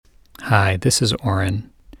Hi, this is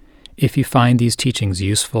Oren. If you find these teachings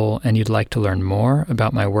useful and you'd like to learn more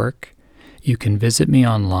about my work, you can visit me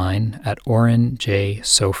online at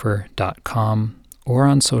orenjsofer.com or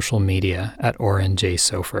on social media at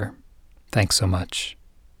orenjsofer. Thanks so much.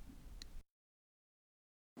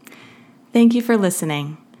 Thank you for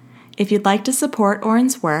listening. If you'd like to support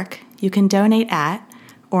Oren's work, you can donate at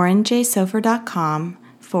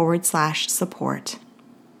orenjsofer.com/support.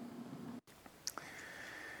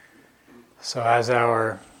 So as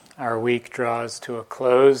our week draws to a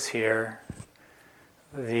close here,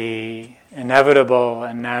 the inevitable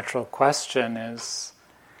and natural question is,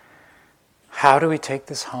 how do we take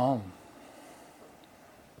this home?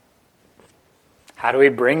 How do we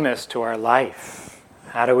bring this to our life?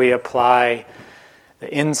 How do we apply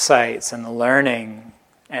the insights and the learning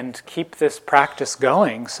and keep this practice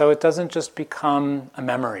going so it doesn't just become a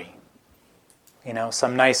memory? You know,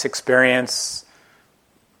 some nice experience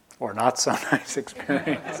or not so nice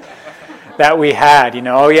experience that we had. You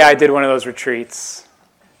know, oh yeah, I did one of those retreats.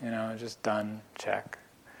 You know, just done, check.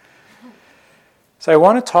 So I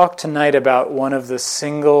want to talk tonight about one of the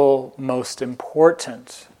single most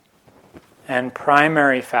important and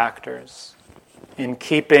primary factors in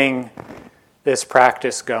keeping this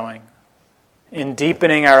practice going, in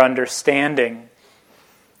deepening our understanding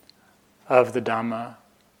of the Dhamma,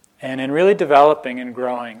 and in really developing and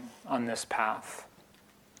growing on this path.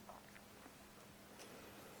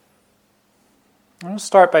 I'm going to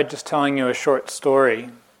start by just telling you a short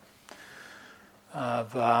story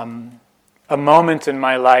of a moment in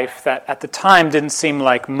my life that at the time didn't seem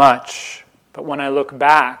like much, but when I look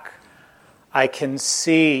back, I can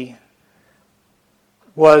see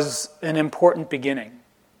was an important beginning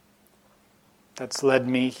that's led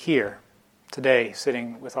me here today,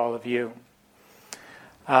 sitting with all of you.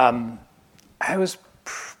 I was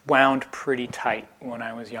wound pretty tight when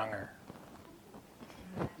I was younger.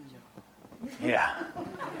 Yeah.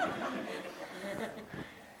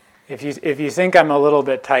 If you think I'm a little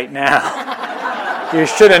bit tight now, you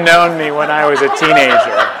should have known me when I was a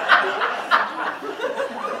teenager.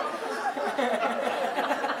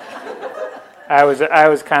 I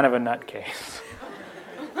was kind of a nutcase.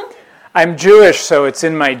 I'm Jewish, so it's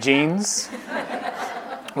in my genes.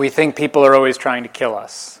 We think people are always trying to kill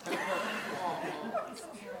us.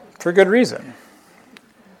 For good reason.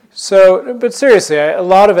 So, but seriously, a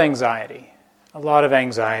lot of anxiety.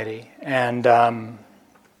 And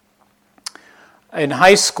in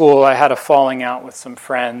high school, I had a falling out with some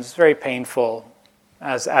friends, very painful,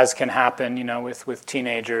 as can happen, you know, with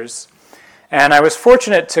teenagers. And I was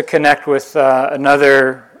fortunate to connect with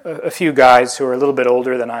a few guys who were a little bit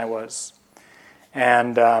older than I was.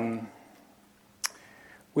 And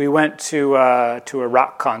we went to a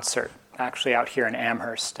rock concert, actually out here in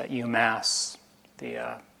Amherst at UMass,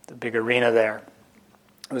 the big arena there.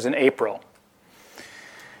 It was in April.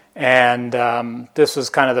 And this was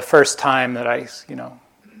kind of the first time that I,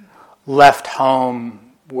 left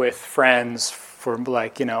home with friends for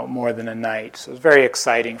more than a night. So it was very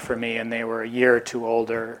exciting for me, and they were a year or two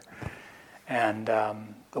older. And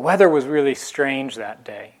the weather was really strange that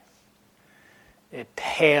day. It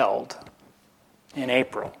hailed in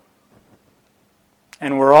April.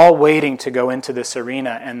 And we're all waiting to go into this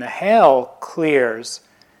arena, and the hail clears,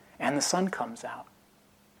 and the sun comes out.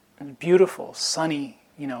 It's beautiful, sunny,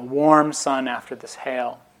 warm sun after this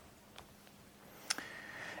hail.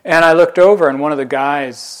 And I looked over, and one of the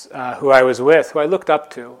guys who I was with, who I looked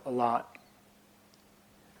up to a lot,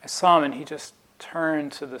 I saw him, and he just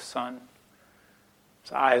turned to the sun.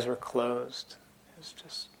 His eyes were closed. It was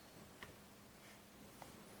just...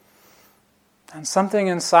 And something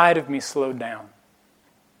inside of me slowed down.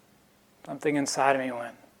 Something inside of me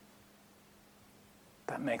went,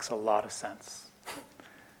 that makes a lot of sense.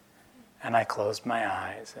 And I closed my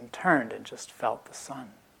eyes and turned and just felt the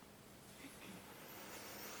sun.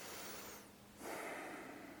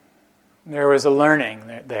 There was a learning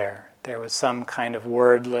there. There was some kind of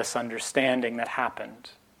wordless understanding that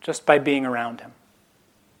happened just by being around him.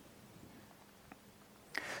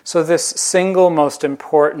 So this single most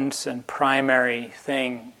important and primary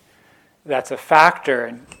thing that's a factor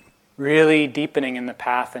in really deepening in the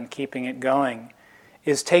path and keeping it going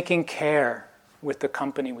is taking care with the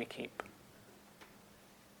company we keep.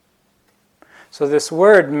 So this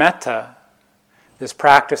word metta, this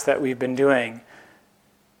practice that we've been doing,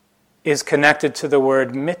 is connected to the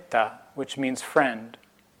word mitta, which means friend.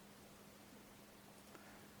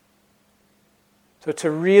 So to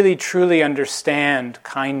really truly understand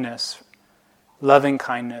kindness, loving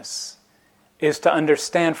kindness, is to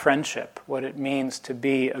understand friendship, what it means to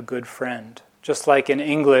be a good friend. Just like in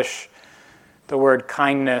English, The word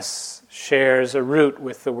kindness shares a root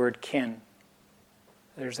with the word kin.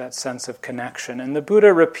 There's that sense of connection. And the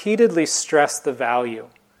Buddha repeatedly stressed the value,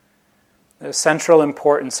 the central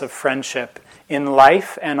importance of friendship in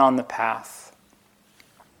life and on the path.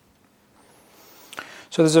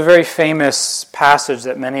 So there's a very famous passage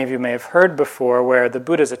that many of you may have heard before where the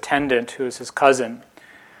Buddha's attendant, who is his cousin,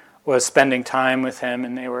 was spending time with him,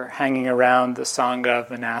 and they were hanging around the Sangha of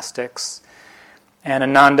monastics. And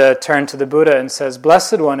Ananda turned to the Buddha and says,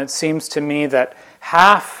 "Blessed One, it seems to me that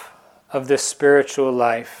half of this spiritual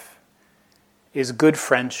life is good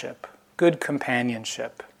friendship, good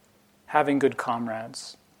companionship, having good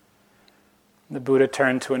comrades." The Buddha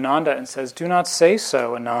turned to Ananda and says, "Do not say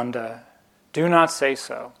so, Ananda. Do not say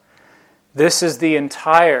so. This is the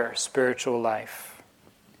entire spiritual life.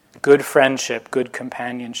 Good friendship, good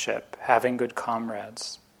companionship, having good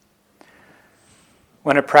comrades."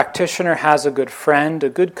 When a practitioner has a good friend, a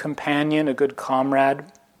good companion, a good comrade,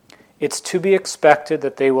 it's to be expected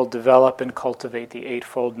that they will develop and cultivate the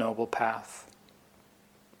Eightfold Noble Path.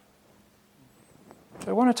 So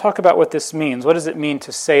I want to talk about what this means. What does it mean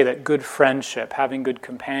to say that good friendship, having good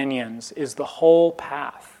companions, is the whole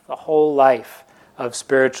path, the whole life of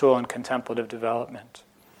spiritual and contemplative development?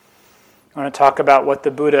 I want to talk about what the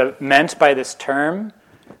Buddha meant by this term,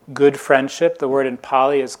 good friendship. The word in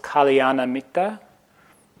Pali is kalyana mitta.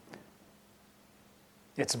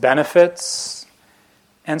 Its benefits,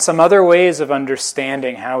 and some other ways of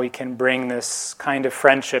understanding how we can bring this kind of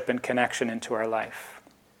friendship and connection into our life.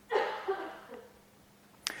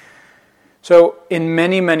 So in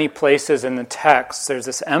many, many places in the text, there's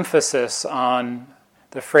this emphasis on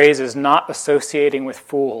the phrases not associating with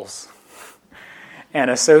fools and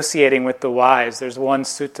associating with the wise. There's one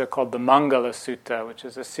sutta called the Mangala Sutta, which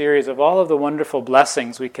is a series of all of the wonderful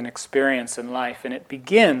blessings we can experience in life. And it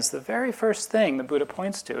begins, the very first thing the Buddha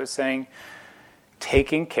points to is saying,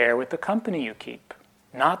 taking care with the company you keep,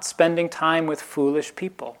 not spending time with foolish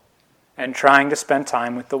people, and trying to spend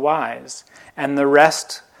time with the wise. And the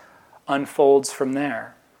rest unfolds from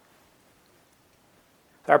there.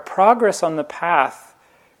 Our progress on the path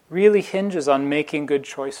really hinges on making good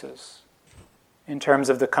choices in terms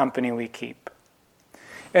of the company we keep.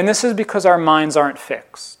 And this is because our minds aren't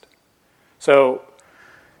fixed. So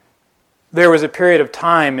there was a period of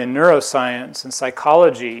time in neuroscience and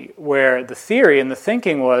psychology where the theory and the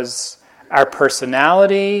thinking was our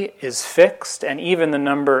personality is fixed, and even the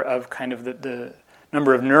number of the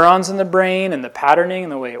number of neurons in the brain and the patterning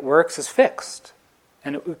and the way it works is fixed.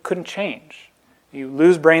 And it couldn't change. You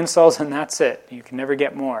lose brain cells and that's it. You can never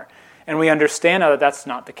get more. And we understand now that that's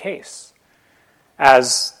not the case.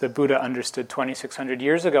 As the Buddha understood 2,600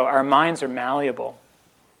 years ago, our minds are malleable.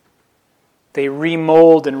 They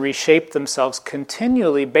remold and reshape themselves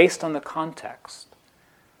continually based on the context.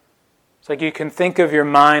 It's like you can think of your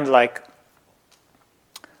mind like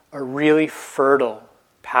a really fertile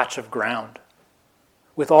patch of ground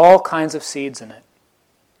with all kinds of seeds in it.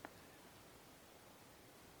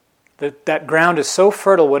 That ground is so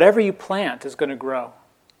fertile, whatever you plant is going to grow.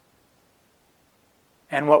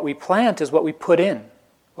 And what we plant is what we put in,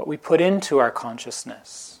 what we put into our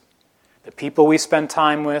consciousness. The people we spend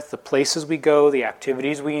time with, the places we go, the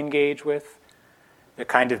activities we engage with, the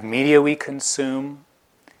kind of media we consume.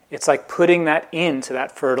 It's like putting that into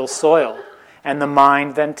that fertile soil, and the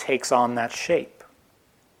mind then takes on that shape.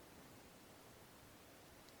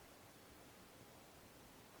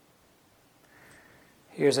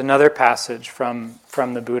 Here's another passage from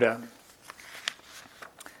the Buddha.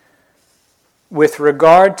 With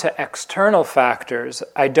regard to external factors,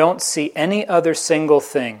 I don't see any other single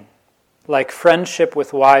thing, like friendship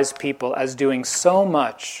with wise people, as doing so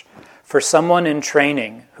much for someone in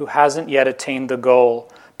training who hasn't yet attained the goal,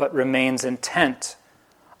 but remains intent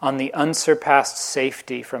on the unsurpassed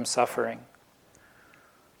safety from suffering.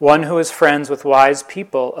 One who is friends with wise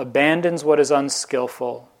people abandons what is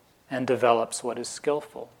unskillful and develops what is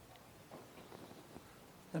skillful.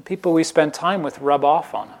 The people we spend time with rub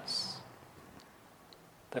off on us,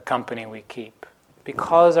 the company we keep,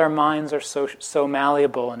 because our minds are so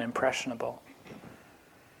malleable and impressionable.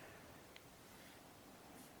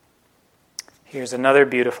 Here's another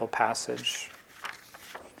beautiful passage.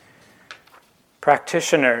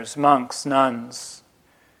 Practitioners, monks, nuns,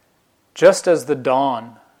 just as the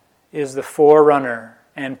dawn is the forerunner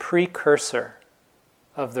and precursor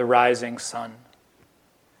of the rising sun,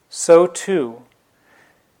 so too,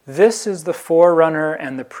 this is the forerunner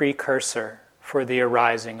and the precursor for the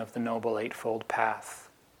arising of the Noble Eightfold Path.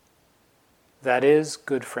 That is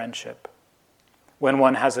good friendship. When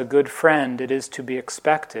one has a good friend, it is to be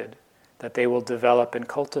expected that they will develop and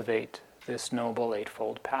cultivate this Noble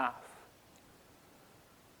Eightfold Path.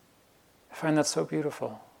 find that so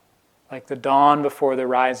beautiful. Like the dawn before the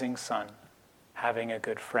rising sun, having a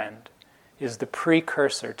good friend is the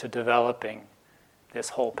precursor to developing this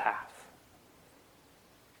whole path.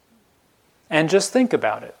 And just think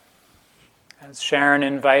about it. As Sharon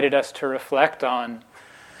invited us to reflect on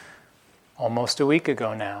almost a week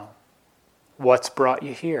ago now, what's brought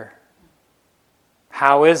you here?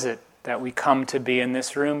 How is it that we come to be in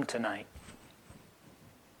this room tonight?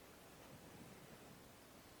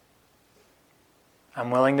 I'm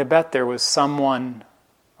willing to bet there was someone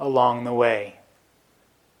along the way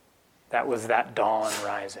that was that dawn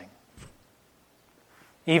rising.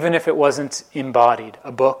 Even if it wasn't embodied,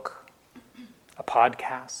 a book, a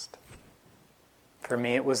podcast. For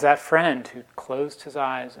me, it was that friend who closed his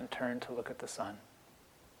eyes and turned to look at the sun.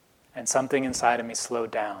 And something inside of me slowed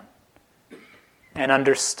down and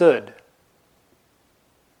understood.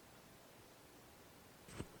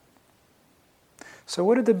 So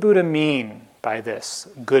what did the Buddha mean by this?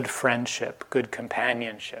 Good friendship, good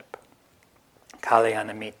companionship,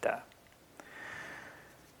 kalyanamitta.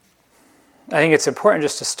 I think it's important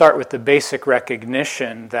just to start with the basic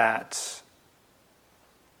recognition that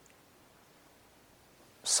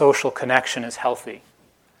social connection is healthy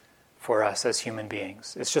for us as human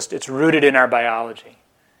beings. It's rooted in our biology.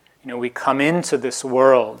 We come into this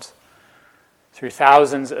world through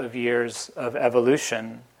thousands of years of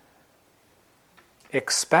evolution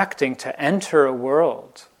expecting to enter a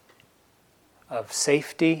world of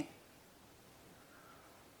safety,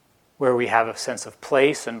 where we have a sense of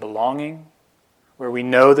place and belonging, where we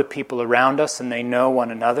know the people around us and they know one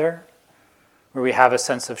another, where we have a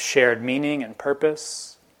sense of shared meaning and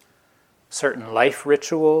purpose, certain life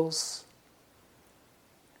rituals.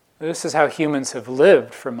 This is how humans have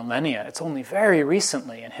lived for millennia. It's only very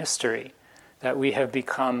recently in history that we have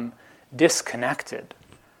become disconnected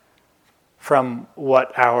from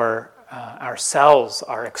what our cells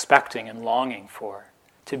are expecting and longing for,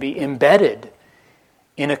 to be embedded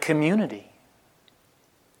in a community.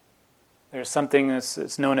 There's something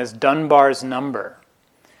that's known as Dunbar's number.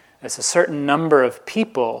 It's a certain number of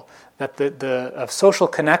people that of social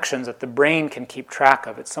connections that the brain can keep track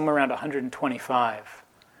of. It's somewhere around 125.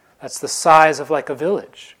 That's the size of like a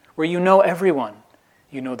village, where you know everyone.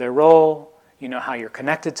 You know their role, you know how you're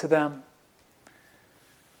connected to them.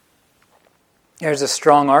 There's a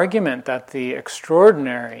strong argument that the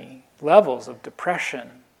extraordinary levels of depression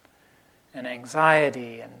and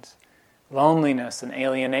anxiety and loneliness and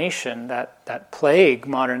alienation that plague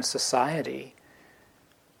modern society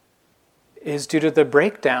is due to the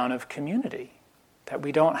breakdown of community, that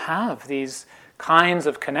we don't have these kinds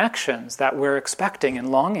of connections that we're expecting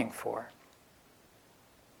and longing for.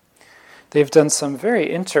 They've done some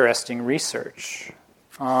very interesting research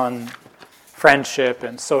on friendship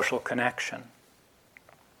and social connection.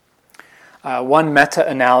 One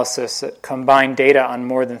meta-analysis that combined data on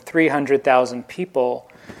more than 300,000 people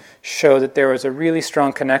showed that there was a really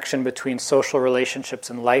strong connection between social relationships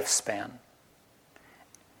and lifespan.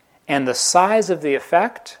 And the size of the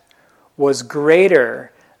effect was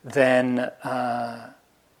greater than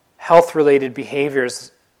health-related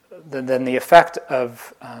behaviors, than the effect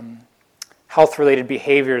of health-related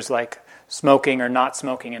behaviors like smoking or not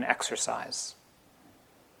smoking and exercise.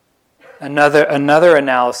 Another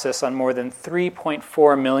analysis on more than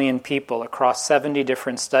 3.4 million people across 70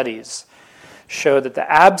 different studies showed that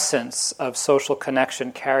the absence of social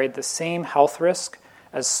connection carried the same health risk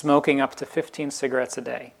as smoking up to 15 cigarettes a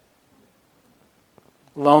day.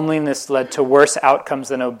 Loneliness led to worse outcomes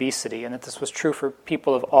than obesity, and that this was true for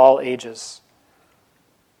people of all ages.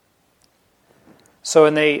 So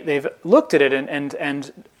they've looked at it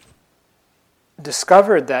and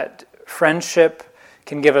discovered that friendship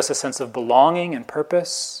can give us a sense of belonging and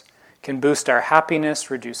purpose, can boost our happiness,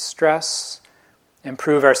 reduce stress,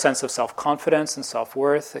 improve our sense of self-confidence and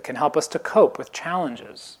self-worth. It can help us to cope with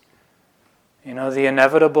challenges. The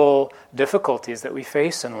inevitable difficulties that we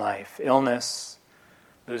face in life, illness,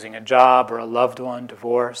 losing a job or a loved one,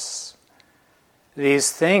 divorce.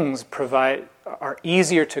 These things are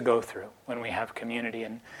easier to go through when we have community.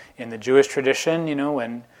 And in the Jewish tradition,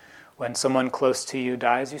 when someone close to you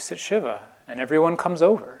dies, you sit Shiva, and everyone comes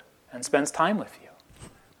over and spends time with you.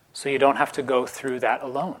 So you don't have to go through that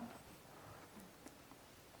alone.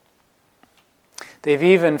 They've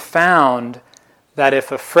even found that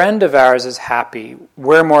if a friend of ours is happy,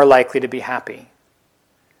 we're more likely to be happy.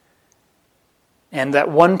 And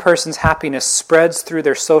that one person's happiness spreads through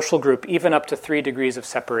their social group even up to 3 degrees of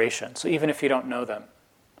separation. So even if you don't know them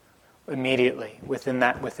immediately within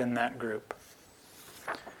that group.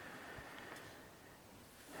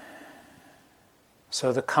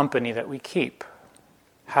 So the company that we keep,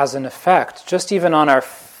 has an effect just even on our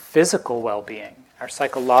physical well-being, our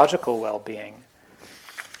psychological well-being.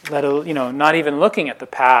 Not even looking at the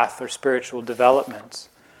path or spiritual development.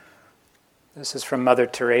 This is from Mother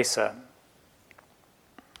Teresa.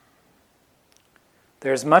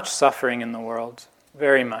 There's much suffering in the world,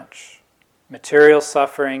 very much. Material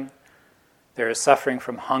suffering. There is suffering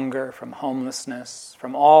from hunger, from homelessness,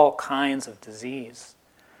 from all kinds of disease.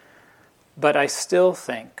 But I still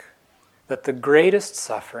think that the greatest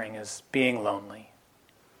suffering is being lonely,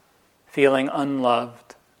 feeling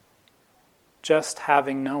unloved, just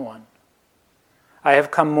having no one. I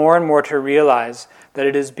have come more and more to realize that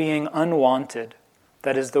it is being unwanted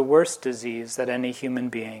that is the worst disease that any human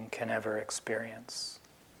being can ever experience.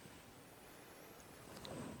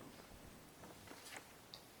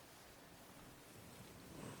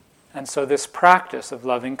 And so this practice of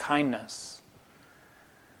loving kindness,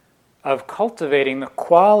 of cultivating the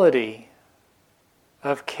quality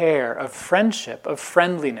of care, of friendship, of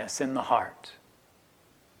friendliness in the heart,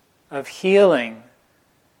 of healing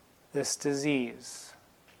this disease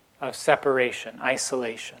of separation,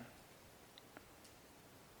 isolation.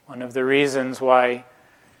 One of the reasons why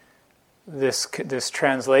this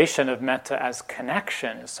translation of metta as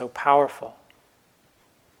connection is so powerful,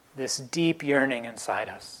 this deep yearning inside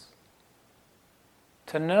us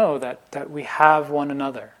to know that we have one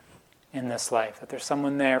another in this life, that there's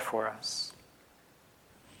someone there for us.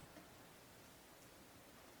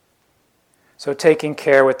 So taking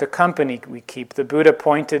care with the company we keep. The Buddha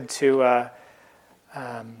pointed to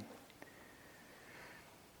the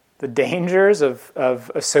dangers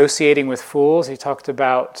of associating with fools. He talked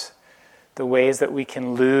about the ways that we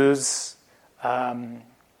can lose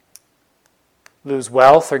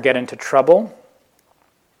wealth or get into trouble.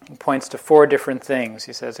 He points to 4 different things.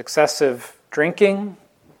 He says excessive drinking,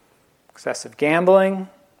 excessive gambling,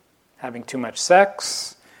 having too much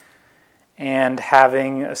sex, and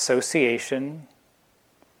having association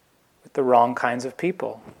with the wrong kinds of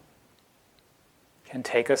people can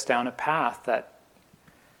take us down a path that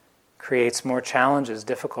creates more challenges,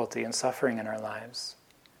 difficulty, and suffering in our lives.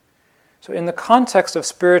 So in the context of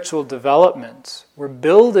spiritual development, we're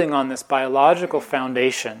building on this biological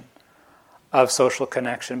foundation of social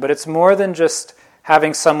connection, but it's more than just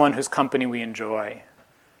having someone whose company we enjoy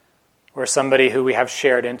or somebody who we have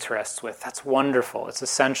shared interests with. That's wonderful, it's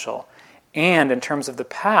essential. And in terms of the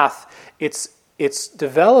path, it's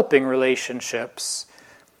developing relationships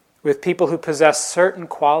with people who possess certain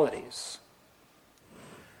qualities.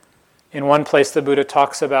 In one place, the Buddha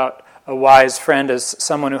talks about a wise friend as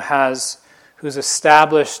someone who's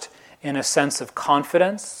established in a sense of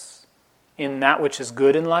confidence in that which is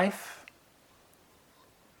good in life,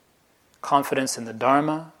 confidence in the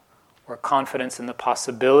Dharma, or confidence in the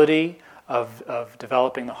possibility of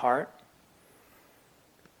developing the heart.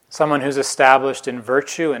 Someone who's established in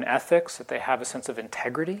virtue and ethics, that they have a sense of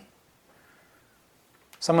integrity.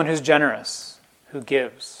 Someone who's generous, who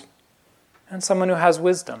gives. And someone who has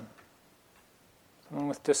wisdom. Someone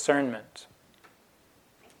with discernment.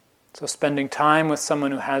 So spending time with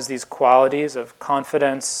someone who has these qualities of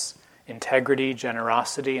confidence, integrity,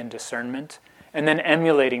 generosity, and discernment, and then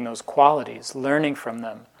emulating those qualities, learning from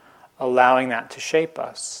them, allowing that to shape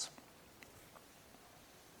us.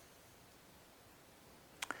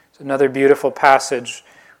 It's another beautiful passage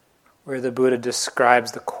where the Buddha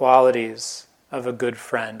describes the qualities of a good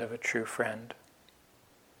friend, of a true friend.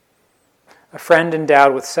 A friend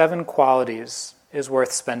endowed with 7 qualities is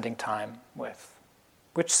worth spending time with.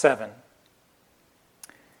 Which 7?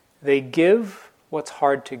 They give what's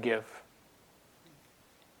hard to give.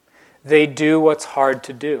 They do what's hard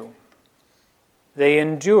to do. They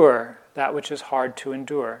endure that which is hard to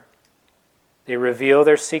endure. They reveal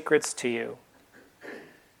their secrets to you.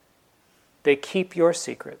 They keep your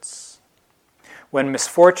secrets. When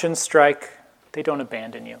misfortunes strike, they don't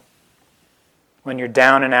abandon you. When you're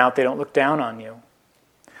down and out, they don't look down on you.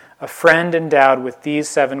 A friend endowed with these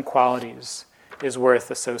 7 qualities is worth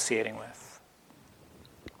associating with.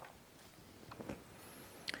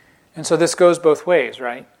 And so this goes both ways,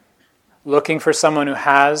 right? Looking for someone who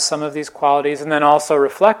has some of these qualities, and then also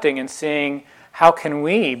reflecting and seeing how can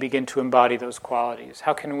we begin to embody those qualities?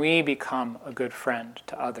 How can we become a good friend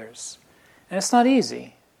to others? And it's not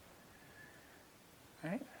easy.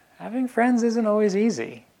 Right? Having friends isn't always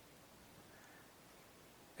easy.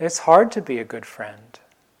 It's hard to be a good friend.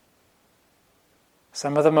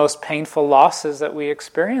 Some of the most painful losses that we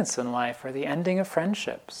experience in life are the ending of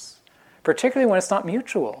friendships, particularly when it's not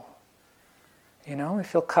mutual. We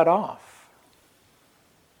feel cut off.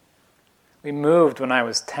 We moved when I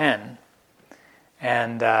was 10,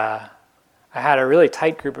 and I I had a really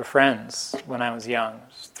tight group of friends when I was young. It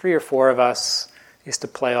was 3 or 4 of us. Used to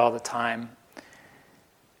play all the time.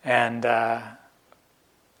 And I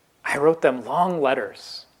wrote them long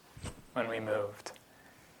letters when we moved.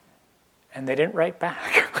 And they didn't write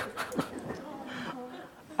back.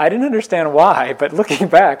 I didn't understand why, but looking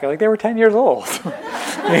back, they were 10 years old.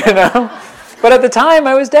 But at the time,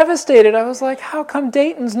 I was devastated. I was like, how come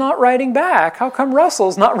Dayton's not writing back? How come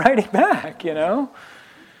Russell's not writing back,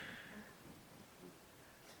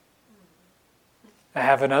 I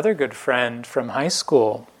have another good friend from high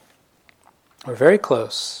school. We're very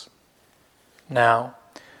close now.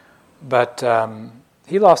 But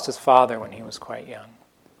he lost his father when he was quite young.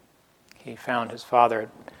 He found his father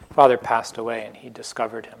passed away, and he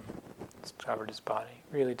discovered his body.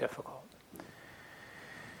 Really difficult.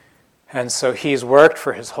 And so he's worked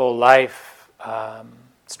for his whole life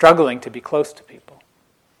struggling to be close to people.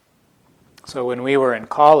 So when we were in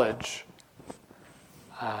college,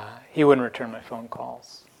 he wouldn't return my phone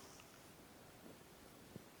calls.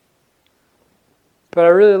 But I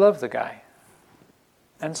really loved the guy.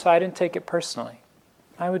 And so I didn't take it personally.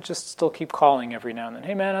 I would just still keep calling every now and then.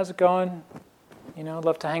 Hey man, how's it going? I'd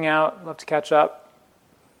love to hang out, love to catch up.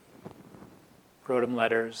 Wrote him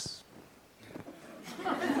letters.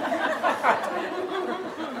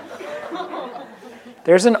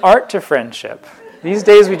 There's an art to friendship. These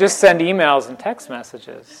days we just send emails and text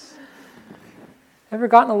messages. Ever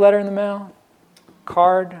gotten a letter in the mail?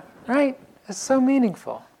 Card? Right? It's so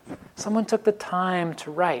meaningful. Someone took the time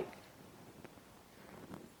to write.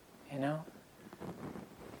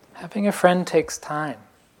 Having a friend takes time.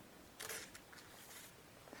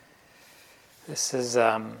 This is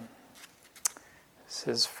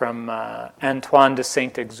from Antoine de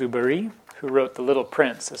Saint-Exupéry, who wrote The Little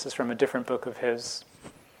Prince. This is from a different book of his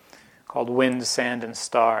called Wind, Sand, and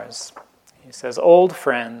Stars. He says, old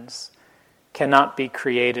friends cannot be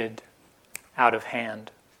created out of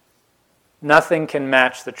hand. Nothing can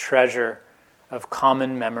match the treasure of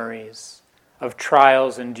common memories, of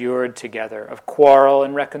trials endured together, of quarrel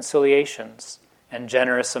and reconciliations, and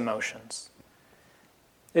generous emotions.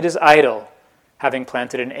 It is idle, having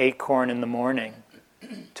planted an acorn in the morning,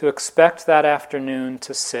 to expect that afternoon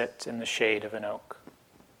to sit in the shade of an oak.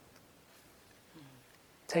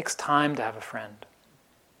 It takes time to have a friend,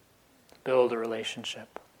 build a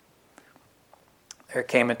relationship. There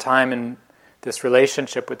came a time in this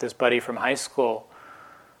relationship with this buddy from high school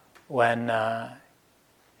when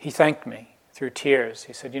he thanked me through tears.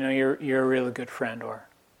 He said, you're a really good friend, Or.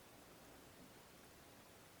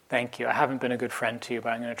 Thank you. I haven't been a good friend to you, but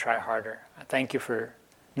I'm going to try harder. Thank you for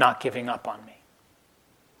not giving up on me.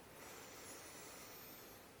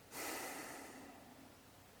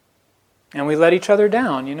 And we let each other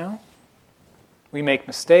down, We make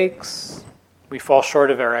mistakes. We fall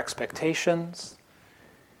short of our expectations.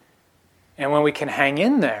 And when we can hang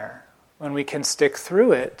in there, when we can stick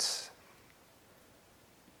through it,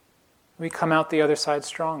 we come out the other side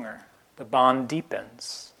stronger. The bond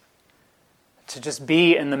deepens. To just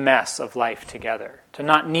be in the mess of life together. To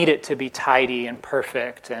not need it to be tidy and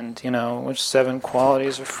perfect and, which 7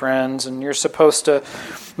 qualities of friends, and you're supposed to,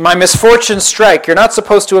 my misfortune strike, you're not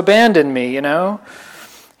supposed to abandon me,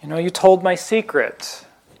 you told my secret.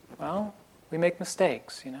 Well, we make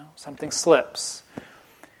mistakes, something slips.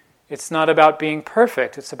 It's not about being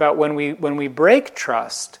perfect. It's about when we break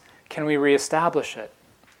trust, can we reestablish it?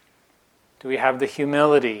 Do we have the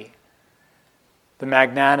humility, the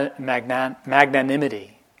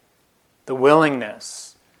magnanimity, the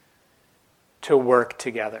willingness to work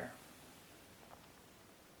together?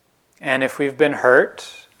 And if we've been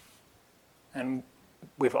hurt, and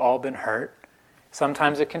we've all been hurt,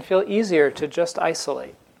 sometimes it can feel easier to just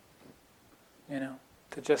isolate,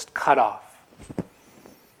 to just cut off,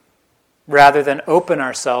 rather than open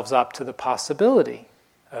ourselves up to the possibility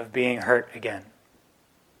of being hurt again.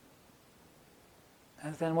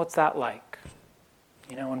 And then what's that like?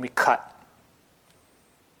 When we cut,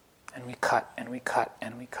 and we cut, and we cut,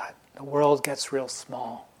 and we cut. The world gets real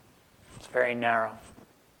small. It's very narrow.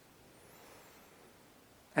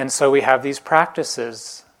 And so we have these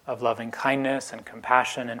practices of loving kindness and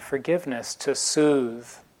compassion and forgiveness to soothe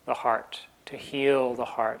the heart, to heal the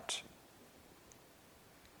heart.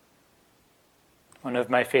 One of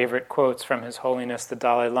my favorite quotes from His Holiness the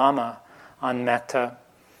Dalai Lama on metta,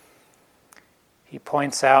 he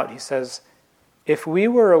points out, he says, if we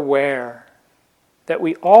were aware that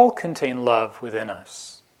we all contain love within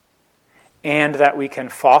us, and that we can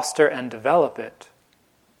foster and develop it,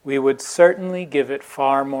 we would certainly give it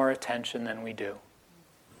far more attention than we do.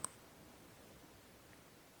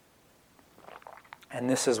 And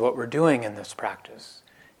this is what we're doing in this practice.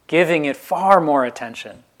 giving it far more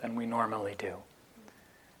attention than we normally do.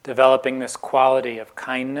 Developing this quality of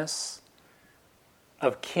kindness,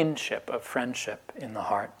 of kinship, of friendship in the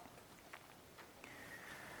heart.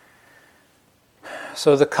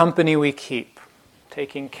 So the company we keep,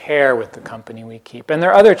 taking care with the company we keep. And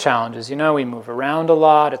there are other challenges. We move around a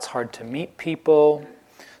lot. It's hard to meet people.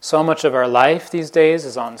 So much of our life these days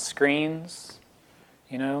is on screens.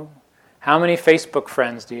 How many Facebook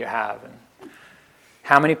friends do you have? And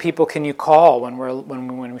how many people can you call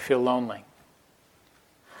when we feel lonely?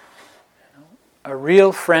 A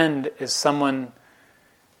real friend is someone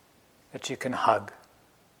that you can hug.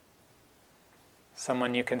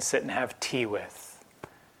 Someone you can sit and have tea with.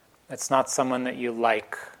 It's not someone that you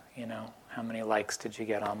like, how many likes did you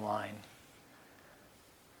get online?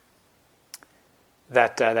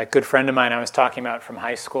 That good friend of mine I was talking about from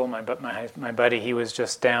high school, my buddy, he was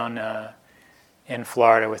just down in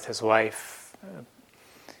Florida with his wife.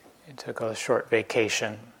 He took a short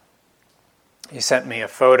vacation. He sent me a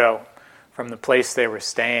photo from the place they were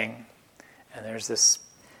staying, and there's this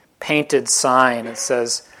painted sign that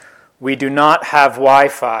says, "We do not have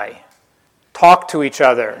Wi-Fi. Talk to each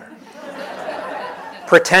other.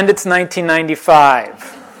 Pretend it's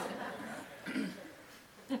 1995.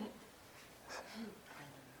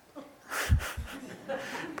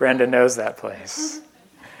 Brenda knows that place.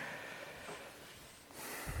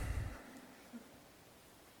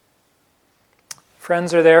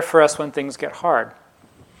 Friends are there for us when things get hard.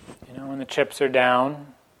 When the chips are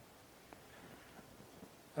down.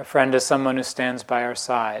 A friend is someone who stands by our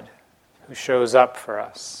side, who shows up for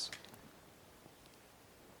us.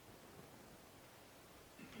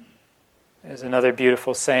 There's another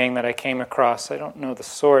beautiful saying that I came across. I don't know the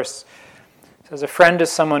source. It says, a friend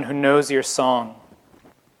is someone who knows your song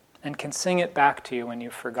and can sing it back to you when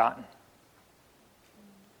you've forgotten.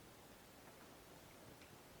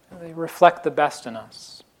 They reflect the best in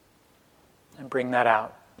us and bring that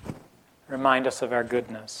out. Remind us of our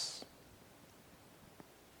goodness.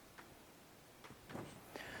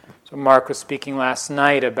 So Mark was speaking last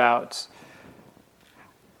night about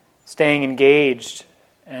staying engaged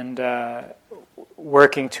and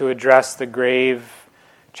working to address the grave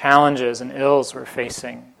challenges and ills we're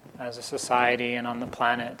facing as a society and on the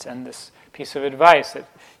planet. And this piece of advice that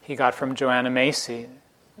he got from Joanna Macy,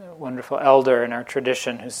 a wonderful elder in our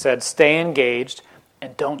tradition, who said, stay engaged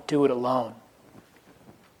and don't do it alone.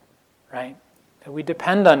 Right? That we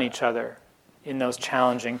depend on each other in those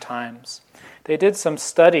challenging times. They did some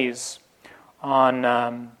studies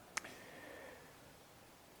on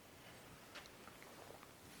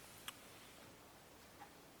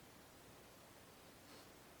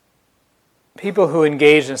people who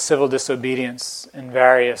engaged in civil disobedience in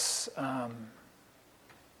various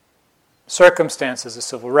circumstances, the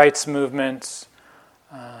civil rights movement,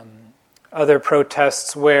 other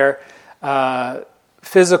protests where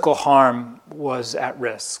physical harm was at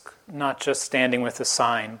risk, not just standing with a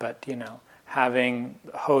sign, but having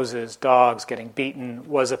hoses, dogs getting beaten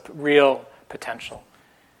was a real potential.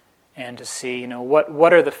 And to see, what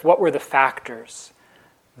were the factors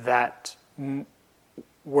that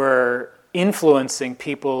were influencing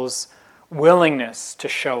people's willingness to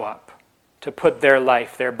show up, to put their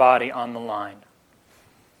life, their body on the line.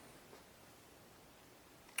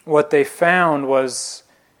 What they found was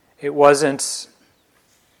it wasn't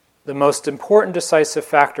the most important decisive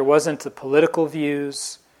factor, wasn't the political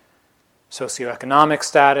views, socioeconomic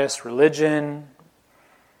status, religion,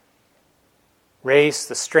 race,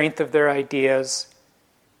 the strength of their ideas,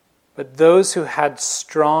 but those who had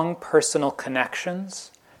strong personal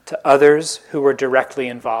connections to others who were directly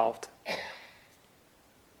involved.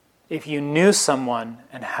 If you knew someone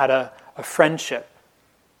and had a friendship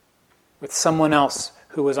with someone else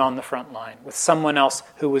who was on the front line, with someone else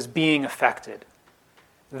who was being affected,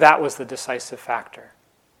 that was the decisive factor.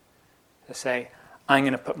 To say, I'm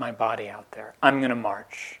going to put my body out there. I'm going to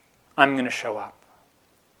march. I'm going to show up.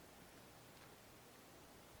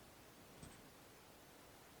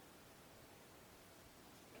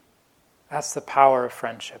 That's the power of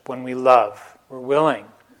friendship. When we love, we're willing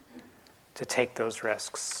to take those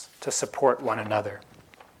risks, to support one another.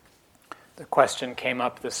 The question came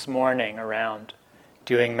up this morning around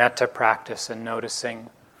doing metta practice and noticing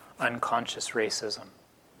unconscious racism.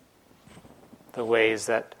 The ways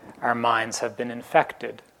that our minds have been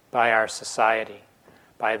infected by our society,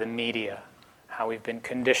 by the media, how we've been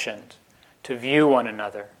conditioned to view one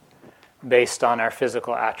another based on our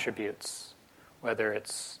physical attributes. Whether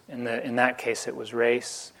it's, in that case, it was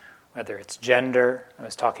race, whether it's gender. I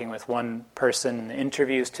was talking with one person in the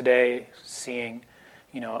interviews today, seeing,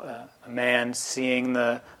 A man seeing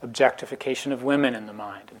the objectification of women in the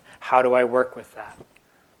mind. And how do I work with that?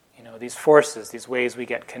 These forces, these ways we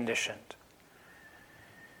get conditioned.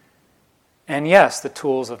 And yes, the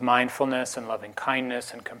tools of mindfulness and loving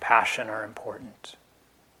kindness and compassion are important.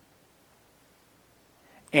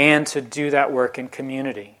 And to do that work in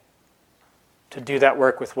community, to do that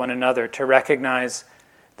work with one another, to recognize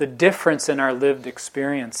the difference in our lived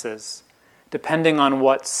experiences, depending on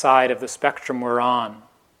what side of the spectrum we're on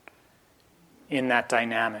in that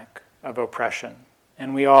dynamic of oppression.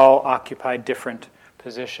 And we all occupy different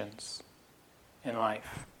positions in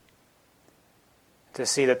life. To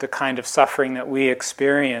see that the kind of suffering that we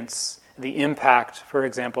experience, the impact, for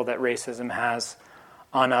example, that racism has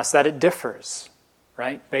on us, that it differs,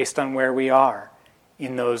 right, based on where we are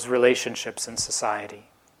in those relationships in society.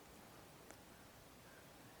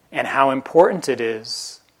 And how important it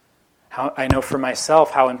is, I know for myself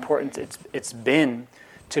how important it's been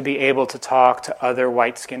to be able to talk to other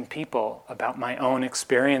white-skinned people about my own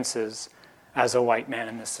experiences as a white man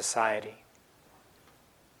in this society.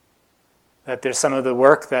 That there's some of the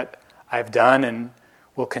work that I've done and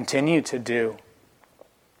will continue to do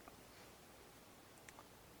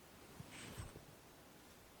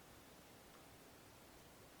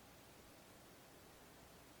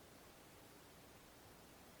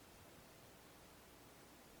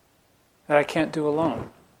that I can't do alone.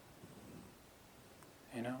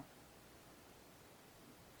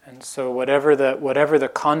 And so whatever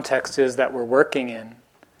the context is that we're working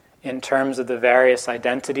in terms of the various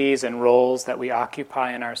identities and roles that we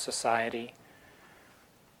occupy in our society,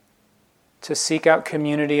 to seek out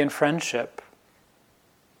community and friendship,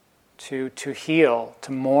 to heal,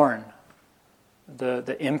 to mourn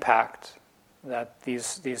the impact that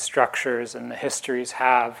these structures and the histories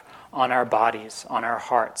have on our bodies, on our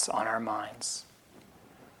hearts, on our minds.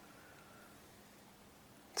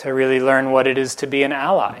 To really learn what it is to be an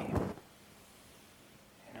ally.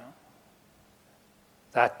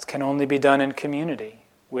 That can only be done in community,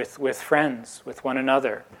 with friends, with one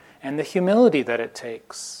another. And the humility that it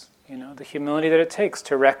takes, the humility that it takes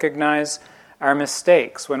to recognize our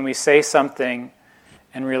mistakes when we say something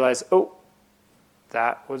and realize, oh,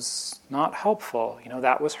 that was not helpful,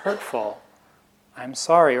 that was hurtful. I'm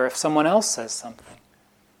sorry. Or if someone else says something,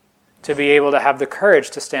 to be able to have the courage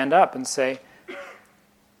to stand up and say,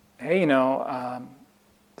 hey,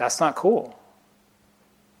 that's not cool.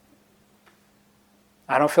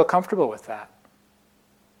 I don't feel comfortable with that.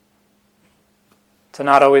 To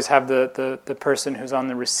not always have the person who's on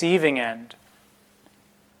the receiving end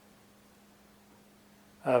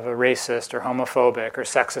of a racist or homophobic or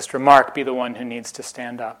sexist remark be the one who needs to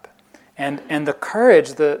stand up. And the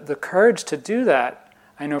courage to do that,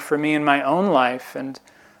 I know for me in my own life and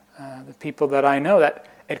the people that I know, that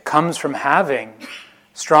it comes from having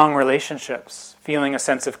strong relationships, feeling a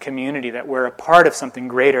sense of community, that we're a part of something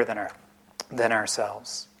greater than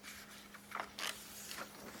ourselves.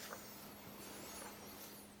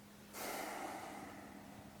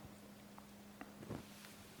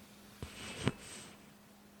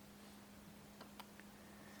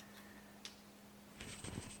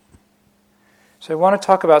 So I want to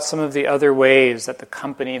talk about some of the other ways that the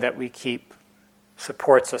company that we keep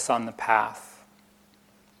supports us on the path.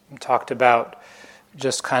 We talked about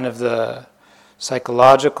just kind of the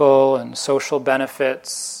psychological and social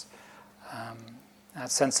benefits, that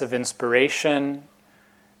sense of inspiration,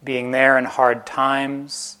 being there in hard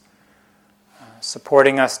times,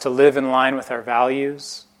 supporting us to live in line with our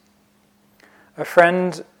values. A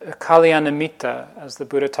friend, Kalyanamitta, as the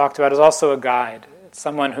Buddha talked about, is also a guide. It's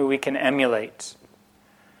someone who we can emulate.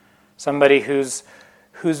 Somebody whose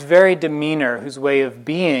very demeanor, whose way of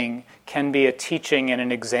being can be a teaching and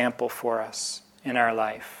an example for us in our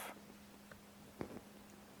life.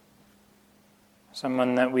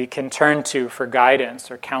 Someone that we can turn to for guidance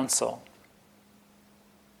or counsel.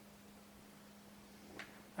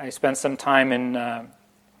 I spent some time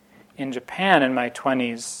in Japan in my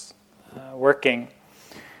 20s working,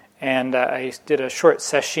 and I did a short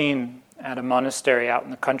sesshin at a monastery out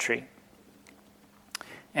in the country.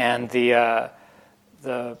 And the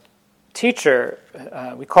teacher,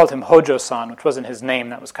 we called him Hojo-san, which wasn't his name,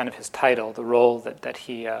 that was kind of his title, the role that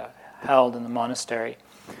he held in the monastery.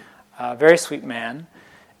 Very sweet man.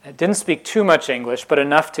 Didn't speak too much English, but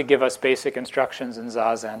enough to give us basic instructions in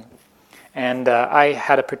Zazen. And I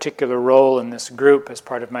had a particular role in this group as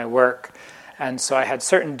part of my work. And so I had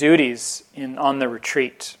certain duties on the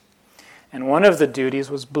retreat. And one of the duties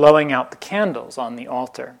was blowing out the candles on the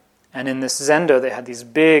altar. And in this zendo, they had these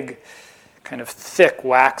big, kind of thick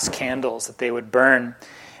wax candles that they would burn.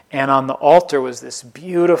 And on the altar was this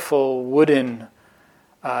beautiful wooden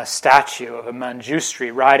statue of a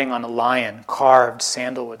Manjushri riding on a lion, carved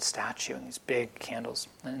sandalwood statue, and these big candles.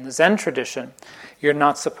 And in the Zen tradition, you're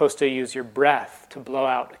not supposed to use your breath to blow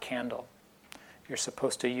out a candle. You're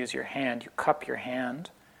supposed to use your hand. You cup your hand,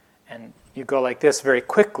 and you go like this very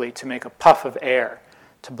quickly to make a puff of air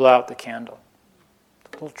to blow out the candle. It's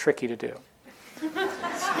a little tricky to do.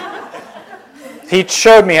 He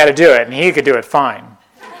showed me how to do it, and he could do it fine.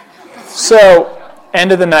 So,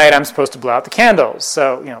 end of the night, I'm supposed to blow out the candles.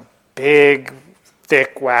 So, big,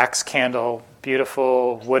 thick wax candle,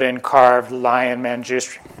 beautiful wooden carved lion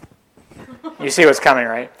Manjushri. You see what's coming,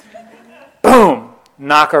 right? Boom!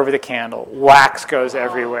 Knock over the candle. Wax goes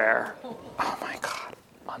everywhere. Oh my God.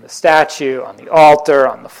 On the statue, on the altar,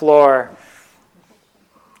 on the floor.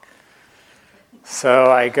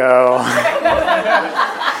 So I go,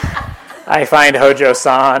 I find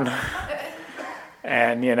Hojo-san,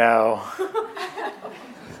 and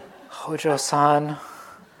Hojo-san,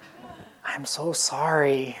 I'm so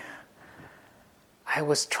sorry. I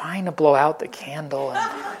was trying to blow out the candle, and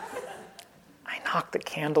I knocked the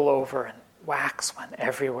candle over, and wax went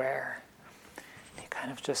everywhere. He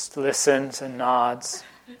kind of just listens and nods.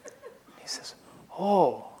 He says,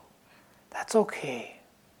 "Oh, that's okay.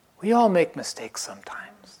 We all make mistakes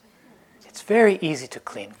sometimes. It's very easy to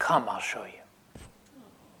clean. Come, I'll show you."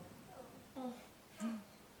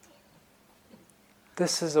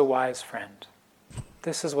 This is a wise friend.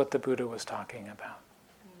 This is what the Buddha was talking about.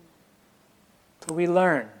 So we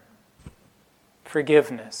learn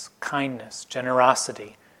forgiveness, kindness,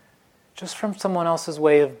 generosity, just from someone else's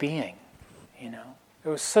way of being, It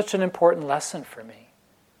was such an important lesson for me.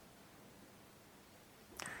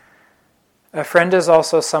 A friend is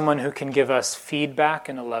also someone who can give us feedback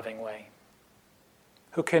in a loving way,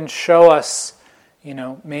 who can show us,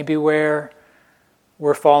 maybe where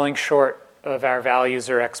we're falling short of our values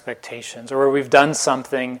or expectations, or where we've done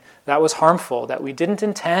something that was harmful, that we didn't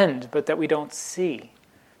intend, but that we don't see.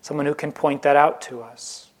 Someone who can point that out to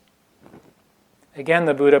us. Again,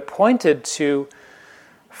 the Buddha pointed to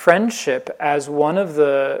friendship as one of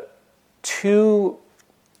the two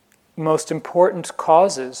most important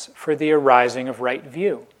causes for the arising of right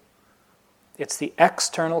view. It's the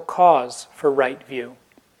external cause for right view.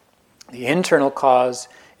 The internal cause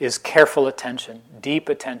is careful attention, deep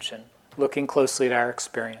attention, looking closely at our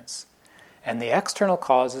experience. And the external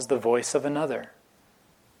cause is the voice of another.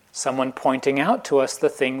 Someone pointing out to us the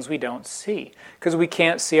things we don't see, because we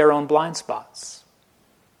can't see our own blind spots,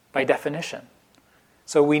 by definition.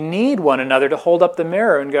 So we need one another to hold up the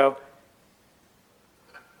mirror and go,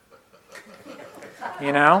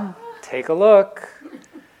 take a look.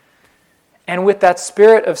 And with that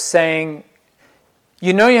spirit of saying,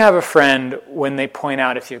 you have a friend when they point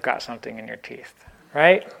out if you've got something in your teeth,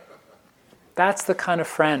 right? That's the kind of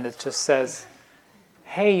friend that just says,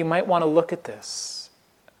 hey, you might want to look at this.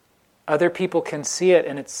 Other people can see it,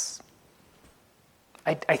 and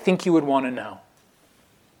I think you would want to know.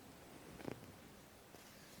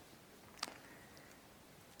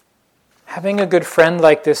 Having a good friend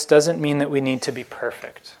like this doesn't mean that we need to be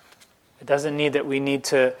perfect. It doesn't mean that we need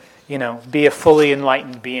to, be a fully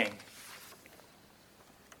enlightened being.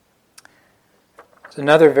 There's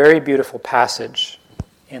another very beautiful passage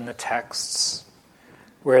in the texts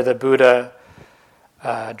where the Buddha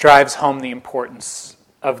drives home the importance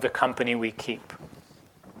of the company we keep.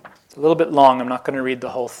 It's a little bit long. I'm not going to read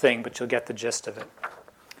the whole thing, but you'll get the gist of it.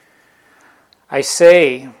 I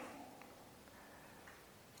say,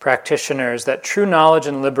 practitioners, that true knowledge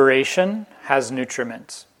and liberation has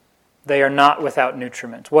nutriment. They are not without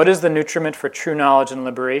nutriment. What is the nutriment for true knowledge and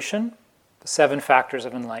liberation? The 7 factors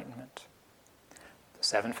of enlightenment. The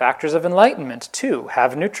 7 factors of enlightenment, too,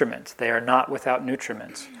 have nutriment. They are not without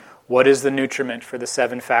nutriment. What is the nutriment for the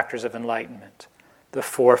 7 factors of enlightenment? The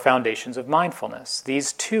 4 foundations of mindfulness.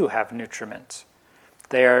 These, too, have nutriment.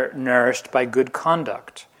 They are nourished by good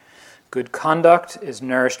conduct. Good conduct is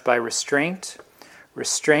nourished by restraint.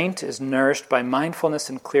 Restraint is nourished by mindfulness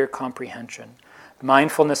and clear comprehension.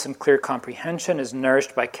 Mindfulness and clear comprehension is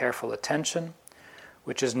nourished by careful attention,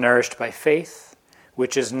 which is nourished by faith,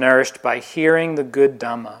 which is nourished by hearing the good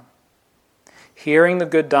Dhamma. Hearing the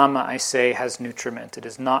good Dhamma, I say, has nutriment. It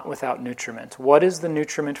is not without nutriment. What is the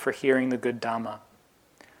nutriment for hearing the good Dhamma?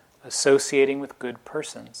 Associating with good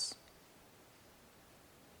persons.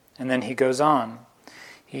 And then he goes on.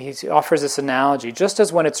 He offers this analogy. Just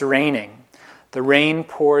as when it's raining, the rain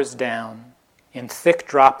pours down in thick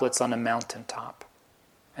droplets on a mountaintop,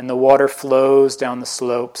 and the water flows down the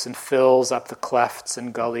slopes and fills up the clefts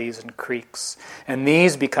and gullies and creeks, and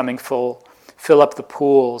these becoming full fill up the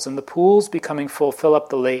pools, and the pools becoming full fill up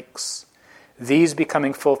the lakes. These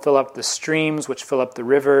becoming full fill up the streams, which fill up the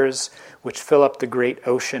rivers, which fill up the great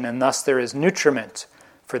ocean, and thus there is nutriment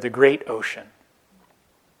for the great ocean.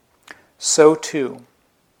 So too,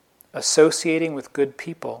 associating with good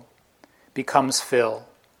people becomes full.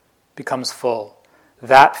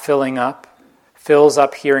 That filling up fills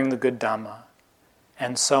up hearing the good Dhamma,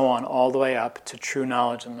 and so on all the way up to true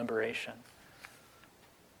knowledge and liberation.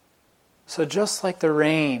 So just like the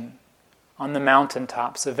rain on the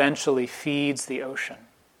mountaintops eventually feeds the ocean,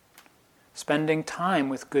 spending time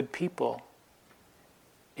with good people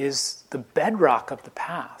is the bedrock of the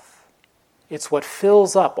path. It's what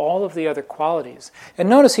fills up all of the other qualities. And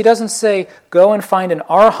notice he doesn't say, go and find an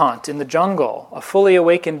arhat in the jungle, a fully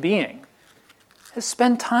awakened being. Just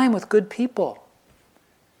spend time with good people.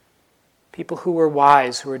 People who are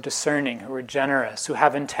wise, who are discerning, who are generous, who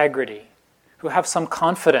have integrity, who have some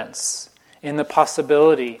confidence in the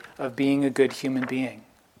possibility of being a good human being,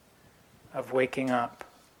 of waking up.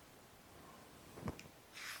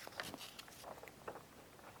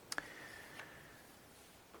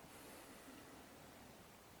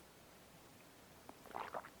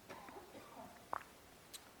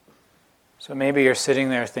 So maybe you're sitting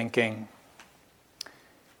there thinking,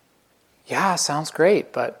 yeah, sounds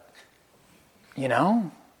great, but, I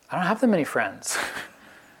don't have that many friends.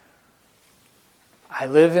 I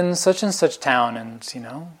live in such and such town, and,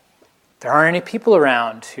 there aren't any people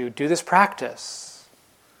around who do this practice.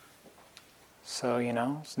 So,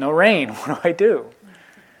 it's no rain. What do I do?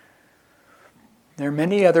 There are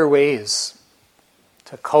many other ways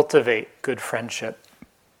to cultivate good friendship.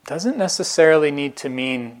 It doesn't necessarily need to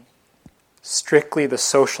mean strictly the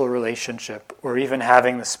social relationship or even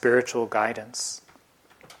having the spiritual guidance.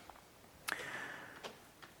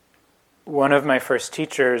 One of my first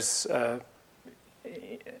teachers, a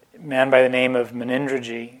man by the name of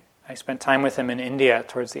Munindraji, I spent time with him in India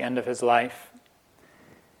towards the end of his life.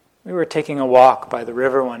 We were taking a walk by the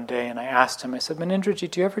river one day, and I asked him, I said, Munindraji,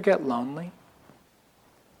 do you ever get lonely?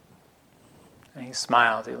 And he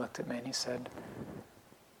smiled, he looked at me and he said,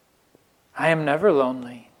 I am never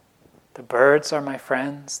lonely. The birds are my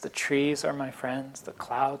friends, the trees are my friends, the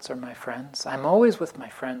clouds are my friends. I'm always with my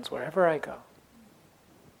friends wherever I go.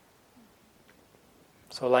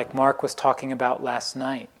 So like Mark was talking about last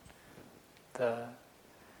night, the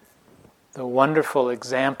wonderful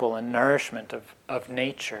example and nourishment of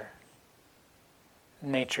nature.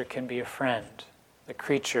 Nature can be a friend. The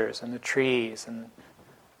creatures and the trees and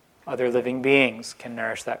other living beings can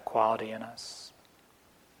nourish that quality in us.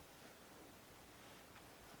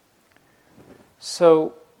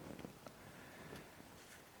 So,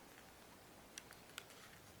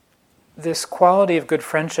 this quality of good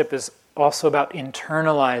friendship is also about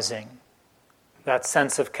internalizing that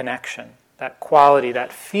sense of connection, that quality,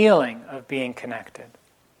 that feeling of being connected.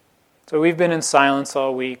 So we've been in silence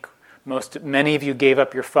all week. Many of you gave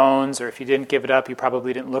up your phones, or if you didn't give it up, you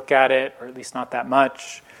probably didn't look at it, or at least not that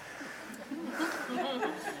much.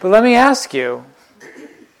 But let me ask you,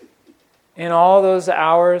 in all those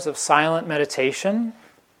hours of silent meditation,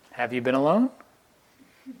 have you been alone?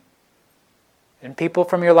 And people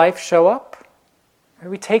from your life show up? Or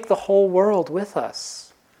we take the whole world with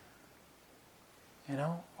us.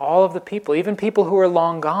 All of the people, even people who are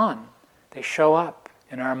long gone, they show up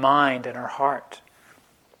in our mind and our heart.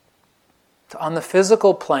 So on the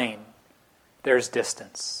physical plane, there's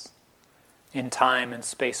distance in time and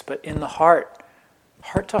space, but in the heart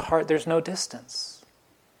to heart, there's no distance.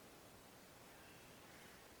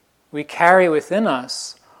 We carry within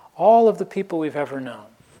us all of the people we've ever known.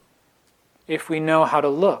 If we know how to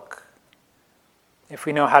look, if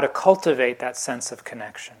we know how to cultivate that sense of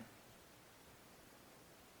connection.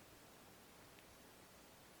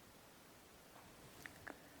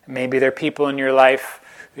 Maybe there are people in your life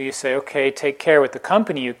who you say, okay, take care with the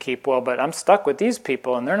company you keep. Well, but I'm stuck with these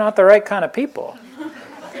people and they're not the right kind of people.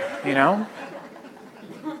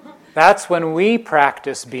 That's when we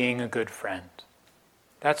practice being a good friend.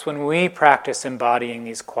 That's when we practice embodying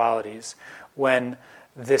these qualities, when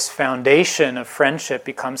this foundation of friendship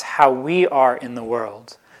becomes how we are in the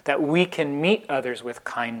world, that we can meet others with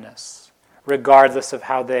kindness, regardless of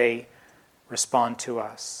how they respond to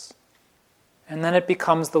us. And then it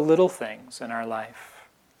becomes the little things in our life.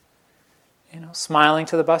 Smiling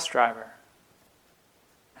to the bus driver.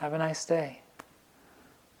 Have a nice day.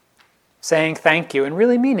 Saying thank you and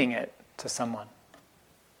really meaning it to someone.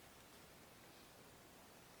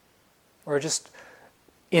 Or just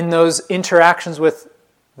in those interactions with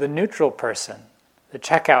the neutral person, the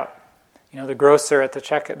checkout, the grocer at the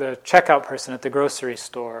checkout person at the grocery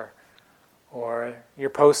store, or the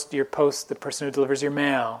person who delivers your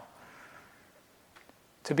mail.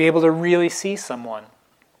 to be able to really see someone.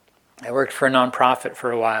 I worked for a nonprofit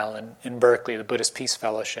for a while in Berkeley, the Buddhist Peace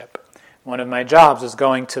Fellowship. One of my jobs was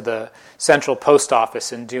going to the central post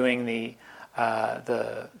office and doing the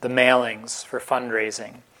mailings for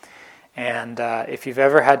fundraising. And if you've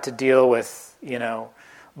ever had to deal with,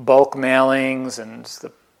 bulk mailings and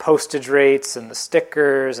the postage rates and the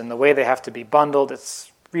stickers and the way they have to be bundled,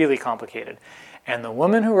 it's really complicated. And the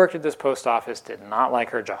woman who worked at this post office did not like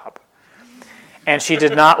her job. And she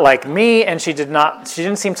did not like me, and she didn't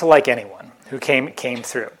seem to like anyone who came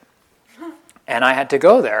through. And I had to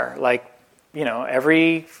go there,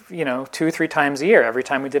 every, 2-3 times a year, every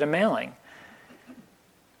time we did a mailing.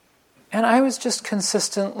 And I was just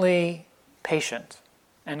consistently patient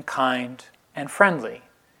and kind and friendly.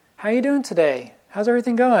 How are you doing today? How's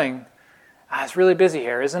everything going? It's really busy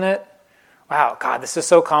here, isn't it? Wow, God, this is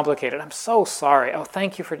so complicated. I'm so sorry. Oh,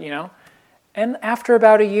 thank you for, And after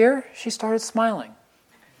about a year, she started smiling.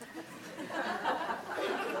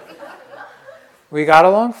 We got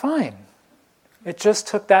along fine. It just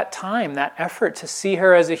took that time, that effort to see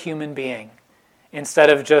her as a human being instead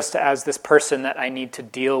of just as this person that I need to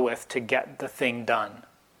deal with to get the thing done.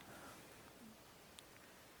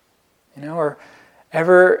 Or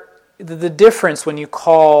ever the difference when you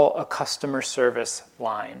call a customer service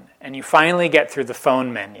line and you finally get through the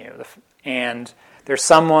phone menu and there's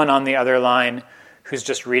someone on the other line who's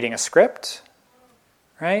just reading a script,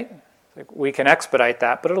 right? We can expedite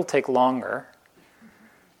that, but it'll take longer.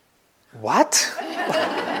 What?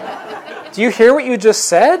 Do you hear what you just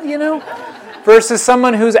said, Versus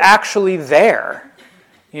someone who's actually there,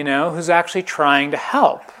 who's actually trying to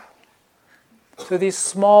help. So these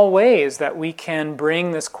small ways that we can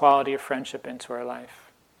bring this quality of friendship into our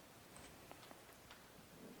life.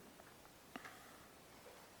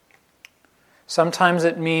 Sometimes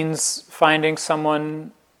it means finding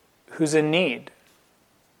someone who's in need,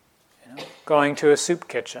 going to a soup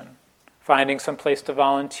kitchen, finding some place to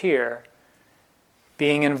volunteer,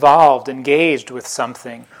 being involved, engaged with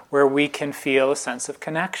something where we can feel a sense of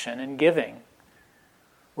connection and giving,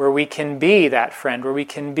 where we can be that friend, where we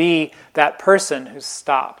can be that person who's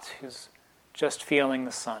stopped, who's just feeling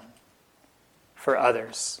the sun for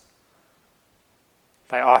others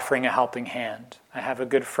by offering a helping hand. I have a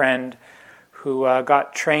good friend who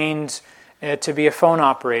got trained to be a phone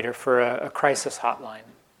operator for a crisis hotline.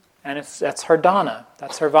 And that's her dana.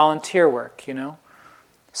 That's her volunteer work,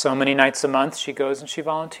 So many nights a month she goes and she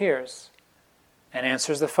volunteers and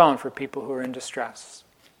answers the phone for people who are in distress.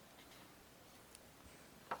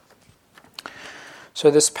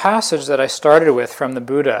 So this passage that I started with from the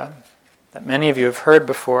Buddha, that many of you have heard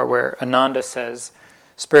before, where Ananda says,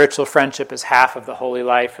 spiritual friendship is half of the holy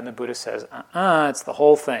life, and the Buddha says, it's the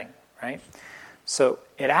whole thing, right? So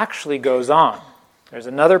it actually goes on. There's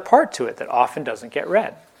another part to it that often doesn't get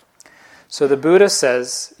read. So the Buddha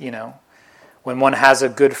says, when one has a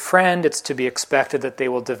good friend, it's to be expected that they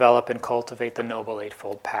will develop and cultivate the Noble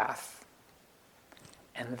Eightfold Path.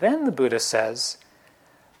 And then the Buddha says,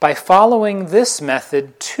 by following this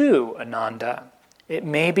method too, Ananda, it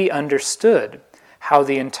may be understood how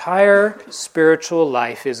the entire spiritual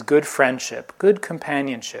life is good friendship, good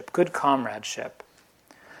companionship, good comradeship,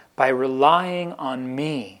 by relying on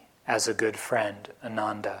me as a good friend,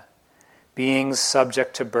 Ananda. Beings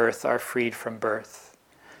subject to birth are freed from birth.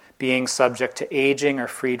 Beings subject to aging are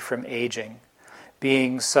freed from aging.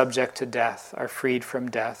 Beings subject to death are freed from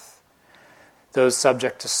death. Those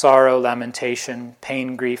subject to sorrow, lamentation,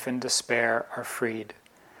 pain, grief, and despair are freed.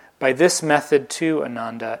 By this method too,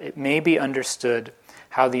 Ananda, it may be understood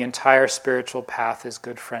how the entire spiritual path is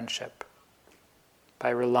good friendship,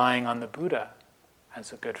 by relying on the Buddha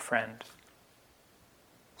as a good friend.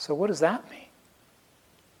 So what does that mean?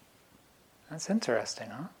 That's interesting,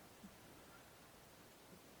 huh?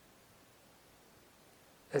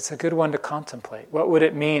 It's a good one to contemplate. What would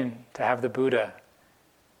it mean to have the Buddha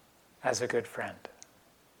as a good friend?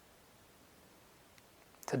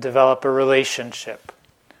 To develop a relationship,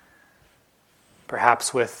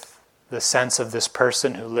 perhaps with the sense of this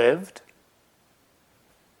person who lived,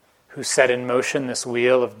 who set in motion this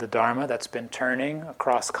wheel of the Dharma that's been turning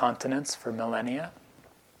across continents for millennia.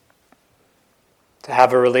 To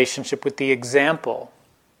have a relationship with the example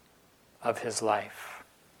of his life.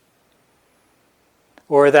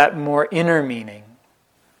 Or that more inner meaning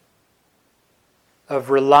of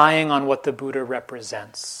relying on what the Buddha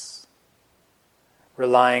represents,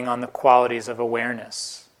 relying on the qualities of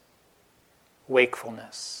awareness,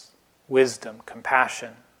 wakefulness, wisdom,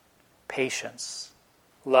 compassion, patience,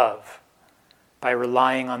 love. By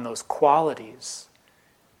relying on those qualities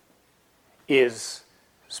is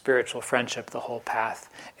spiritual friendship the whole path.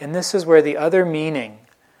 And this is where the other meaning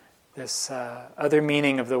this other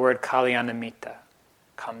meaning of the word kalyanamitta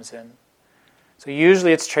comes in. So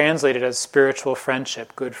usually it's translated as spiritual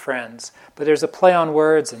friendship, good friends, but there's a play on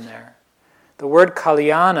words in there. The word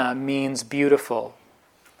kalyana means beautiful,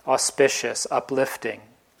 auspicious, uplifting,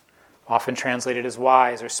 often translated as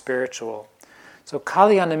wise or spiritual. So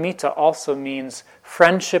kalyanamitta also means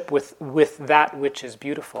friendship with that which is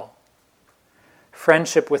beautiful,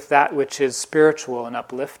 friendship with that which is spiritual and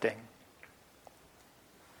uplifting.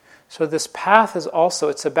 So this path is also,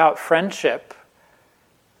 it's about friendship,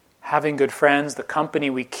 having good friends, the company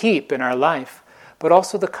we keep in our life, but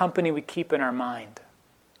also the company we keep in our mind.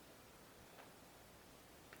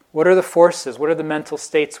 What are the forces? What are the mental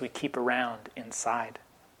states we keep around inside?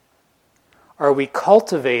 Are we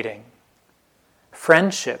cultivating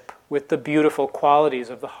friendship with the beautiful qualities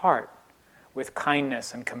of the heart, with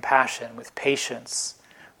kindness and compassion, with patience,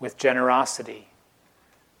 with generosity,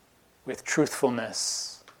 with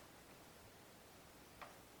truthfulness?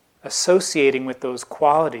 Associating with those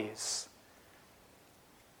qualities,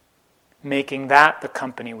 making that the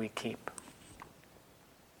company we keep.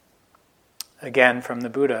 Again, from the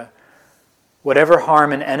Buddha, whatever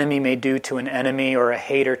harm an enemy may do to an enemy or a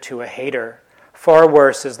hater to a hater, far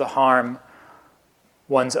worse is the harm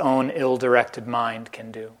one's own ill-directed mind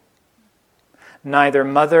can do. Neither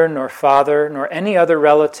mother nor father nor any other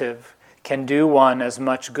relative can do one as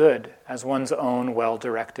much good as one's own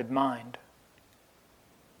well-directed mind.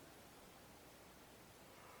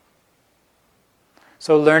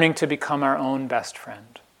 So learning to become our own best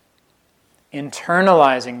friend,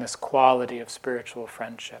 internalizing this quality of spiritual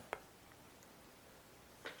friendship.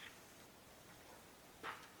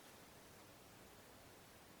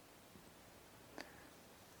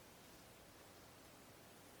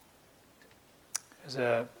 There's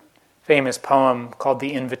a famous poem called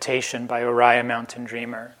The Invitation by Uriah Mountain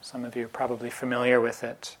Dreamer. Some of you are probably familiar with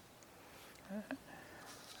it.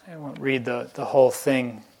 I won't read the whole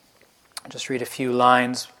thing. I'll just read a few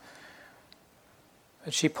lines.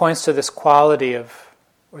 But she points to this quality of,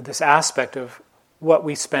 or this aspect of what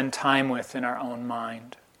we spend time with in our own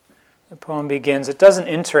mind. The poem begins, "It doesn't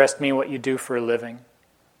interest me what you do for a living.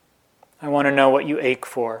 I want to know what you ache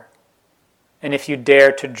for, and if you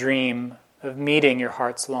dare to dream of meeting your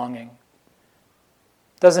heart's longing.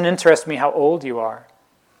 It doesn't interest me how old you are.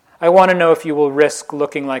 I want to know if you will risk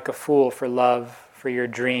looking like a fool for love, for your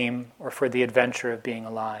dream, or for the adventure of being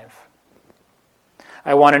alive.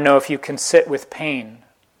 I want to know if you can sit with pain,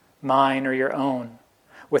 mine or your own,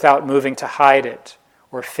 without moving to hide it,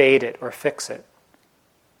 or fade it, or fix it.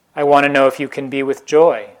 I want to know if you can be with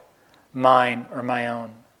joy, mine or my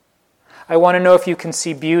own. I want to know if you can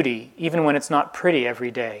see beauty, even when it's not pretty every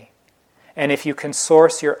day, and if you can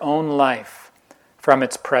source your own life from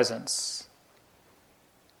its presence.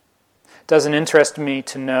 It doesn't interest me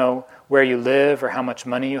to know where you live or how much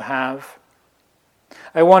money you have.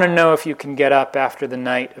 I want to know if you can get up after the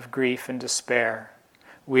night of grief and despair,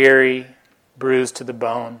 weary, bruised to the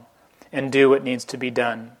bone, and do what needs to be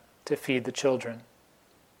done to feed the children.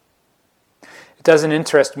 It doesn't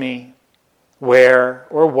interest me where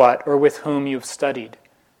or what or with whom you've studied.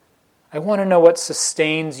 I want to know what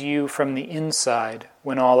sustains you from the inside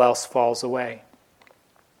when all else falls away.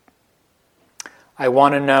 I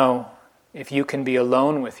want to know if you can be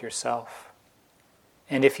alone with yourself,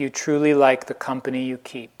 and if you truly like the company you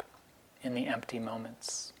keep in the empty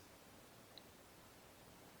moments."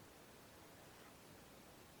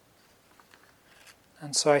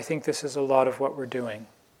 And so I think this is a lot of what we're doing.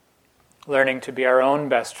 Learning to be our own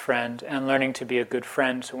best friend and learning to be a good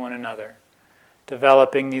friend to one another.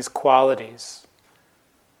 Developing these qualities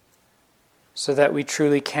so that we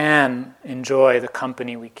truly can enjoy the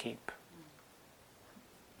company we keep,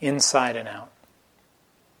 inside and out.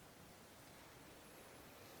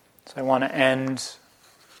 So I want to end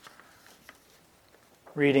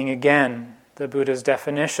reading again the Buddha's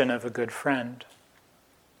definition of a good friend.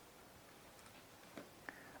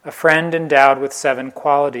 A friend endowed with 7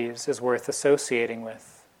 qualities is worth associating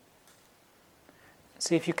with.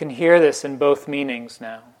 See if you can hear this in both meanings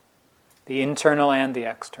now, the internal and the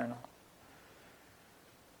external.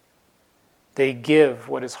 They give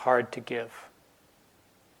what is hard to give.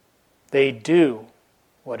 They do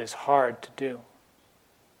what is hard to do.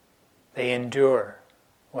 They endure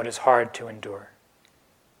what is hard to endure.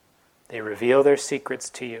 They reveal their secrets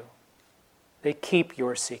to you. They keep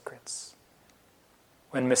your secrets.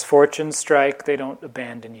 When misfortunes strike, they don't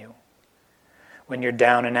abandon you. When you're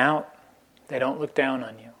down and out, they don't look down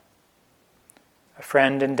on you. A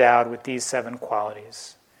friend endowed with these 7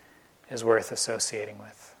 qualities is worth associating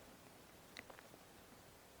with.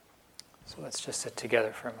 So let's just sit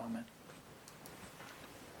together for a moment.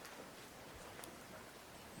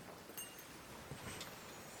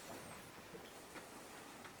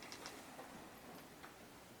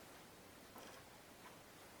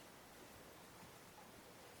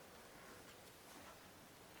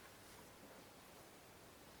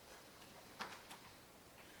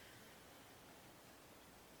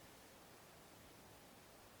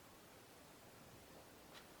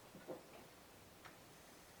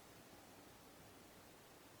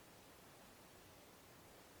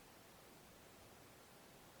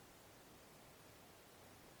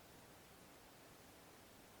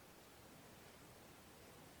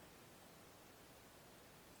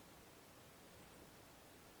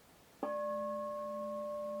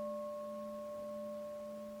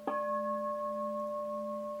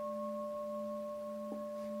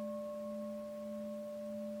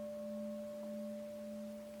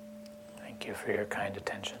 Thank you for your kind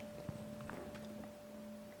attention.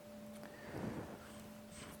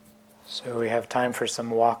 So we have time for some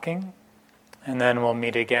walking, and then we'll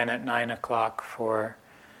meet again at 9 o'clock for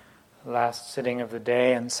the last sitting of the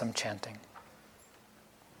day and some chanting.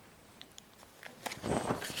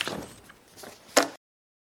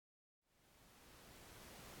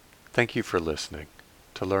 Thank you for listening.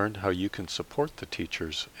 To learn how you can support the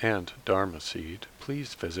teachers and Dharma Seed,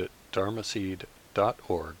 please visit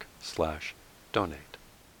dharmaseed.org/donate.